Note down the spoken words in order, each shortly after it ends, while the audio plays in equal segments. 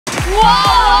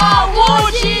Wow!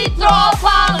 Wuji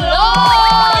Tropang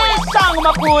LOL! Isang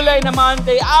makulay na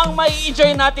Monday ang may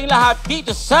enjoy nating lahat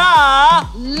dito sa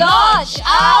Launch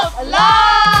Out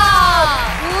Loud!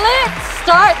 Let's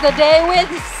start the day with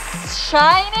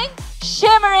shining,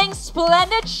 shimmering,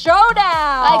 splendid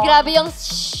showdown! Ay, grabe yung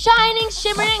shining,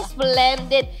 shimmering,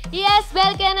 splendid. Yes,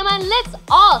 well, kaya naman, let's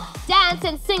all dance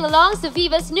and sing along to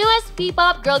Viva's newest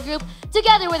P-pop girl group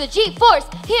together with a G-Force.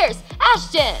 Here's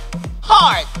Ashton,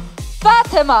 Heart,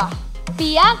 Fatima,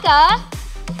 Bianca,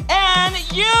 and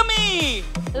Yumi!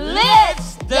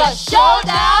 Let's the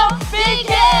showdown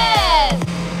begin!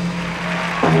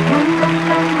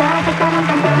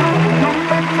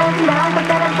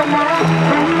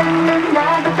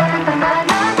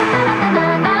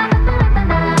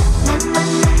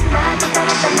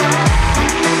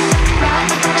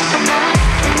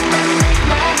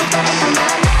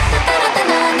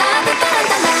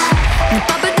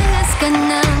 Napapadalas ka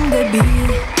ng gabi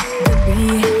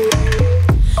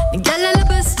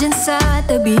naglalabas dyan sa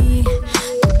tabi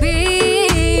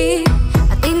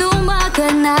at inuuma ka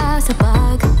na sa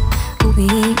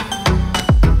pag-uwi.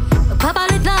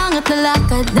 Magpapalit lang at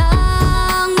lalakad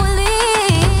ng muli.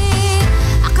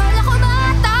 Akala ko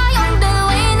ba tayong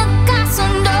dalawa'y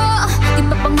nagkasundo? Di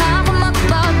ba pangako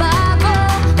magbabago?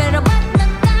 Pero ba't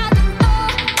nagkaganto?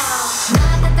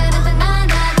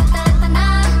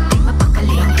 Di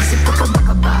mapakaling isip ko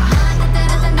ka ba?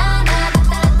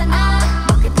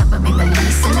 Bakit na ba may mali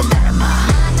sa nadarama?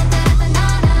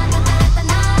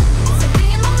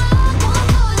 Sabihin mo nga kung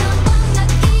ako lang bang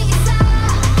nag-iisa.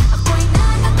 Ako'y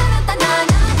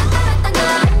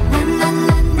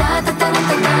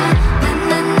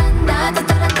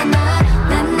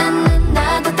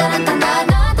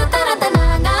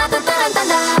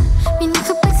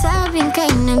pinakapagsabing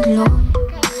kay nagloloko.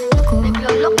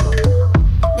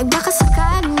 Nagbaka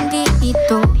sakaling hindi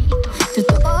ito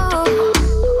totoo.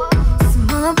 Sa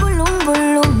mga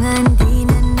bulong-bulungan di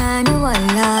na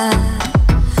naniwala.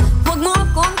 Huwag mo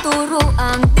akong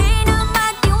turuang di na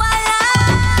magtiwala.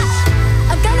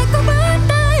 Akala ko ba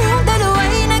tayong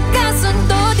dalawa'y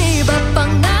nagkasundo? Di ba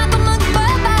pangako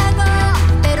magbabago?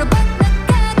 Pero ba't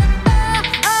nagkaganto?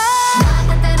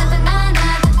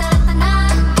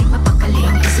 Di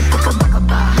mapakaling isip ko ka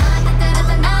ba?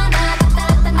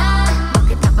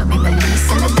 Bakit na ba may mali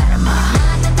sa nadarama?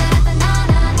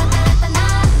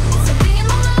 Sabihin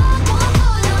mo nga kung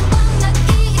ako lang bang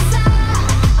nag-iisa.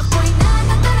 Ako'y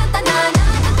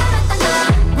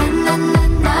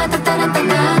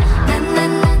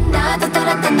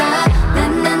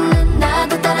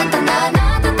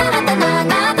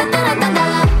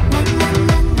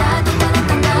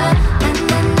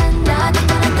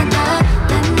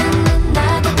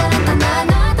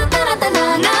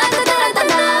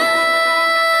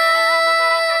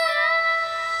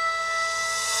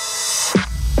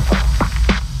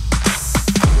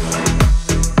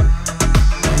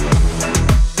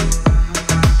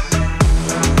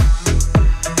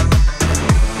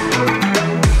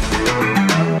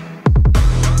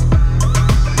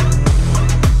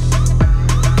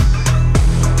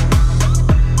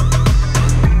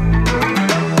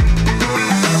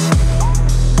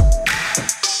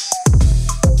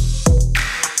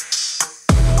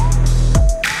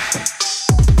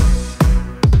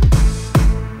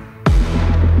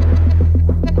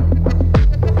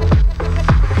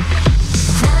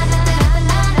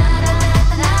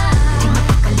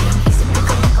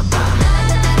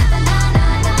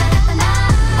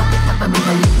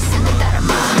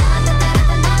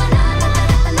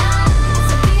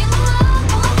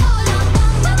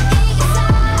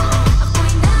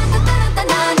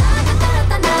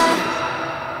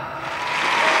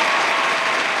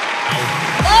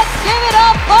Let's give it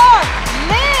up for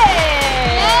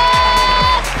Liz!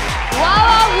 Yes!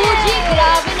 Wow, Wuji,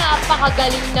 grabe,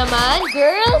 napakagaling naman,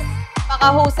 girls.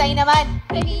 Pakahusay naman.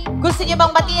 Gusto niyo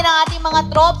bang batiin ang ating mga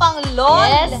tropang LOL?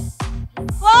 Yes.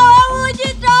 Wow, Wuji,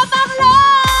 tropang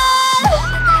LOL!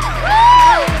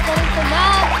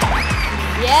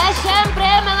 Yes, syempre,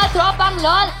 mga tropang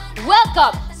LOL,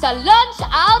 welcome sa Launch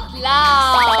Out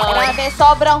Loud! Grabe,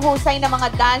 sobrang husay na mga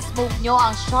dance move nyo.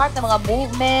 Ang sharp na mga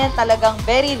movement. Talagang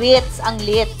very LITZ ang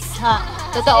LITZ. Ha?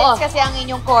 Totoo. LITZ kasi ang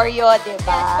inyong choreo,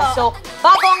 diba? So,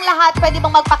 bago ang lahat, pwede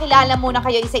bang magpakilala muna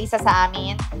kayo isa-isa sa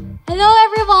amin? Hello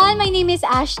everyone, my name is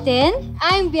Ashton.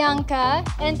 I'm Bianca.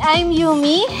 And I'm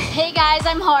Yumi. Hey guys,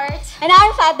 I'm Heart. And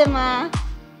I'm Fatima.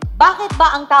 Bakit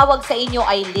ba ang tawag sa inyo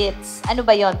ay LITZ? Ano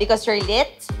ba yon? Because you're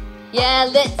lit? Yeah,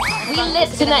 LITZ. We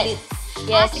lit tonight.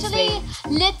 Yes, Actually,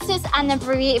 LITZ is an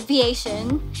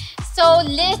abbreviation. So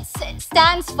LITZ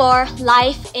stands for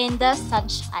Life in the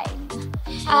Sunshine.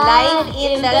 Light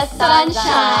in the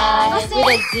sunshine. Kasi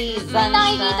With a Z. May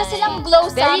nakikita silang glow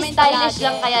sa Very amin stylish palagi.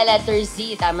 lang kaya letter Z,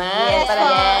 tama? Yes, Para po.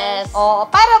 yes. Oo.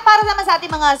 Para naman sa ating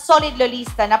mga solid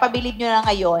lolista, napabilib nyo na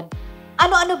ngayon,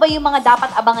 ano-ano ba yung mga dapat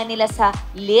abangan nila sa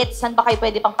LITZ? Saan ba kayo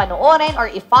pwede pang panoorin or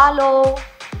i-follow?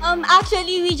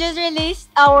 Actually, we just released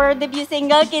our debut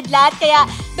single, 𝗙𝗢𝗟𝗟𝗢𝗪. Kaya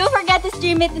don't forget to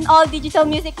stream it in all digital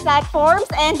music platforms.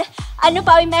 And ano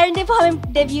pa, meron din po kami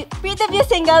pre-debut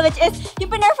single, which is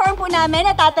yung pinerform po namin,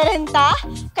 Natataranta.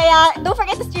 Kaya don't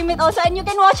forget to stream it also. And you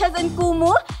can watch us on Kumu.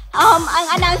 Ang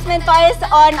announcement po is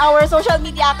on our social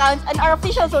media accounts, on our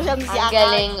official social media Ang accounts.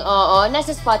 galing, oo.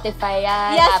 Nasa Spotify yan,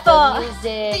 Yes Apple po.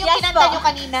 Music. Ito yung kinanta nyo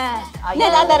kanina.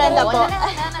 Natataranta po.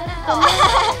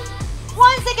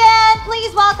 Once again,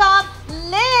 please welcome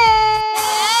LITZ!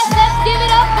 Yes, let's give it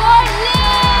up for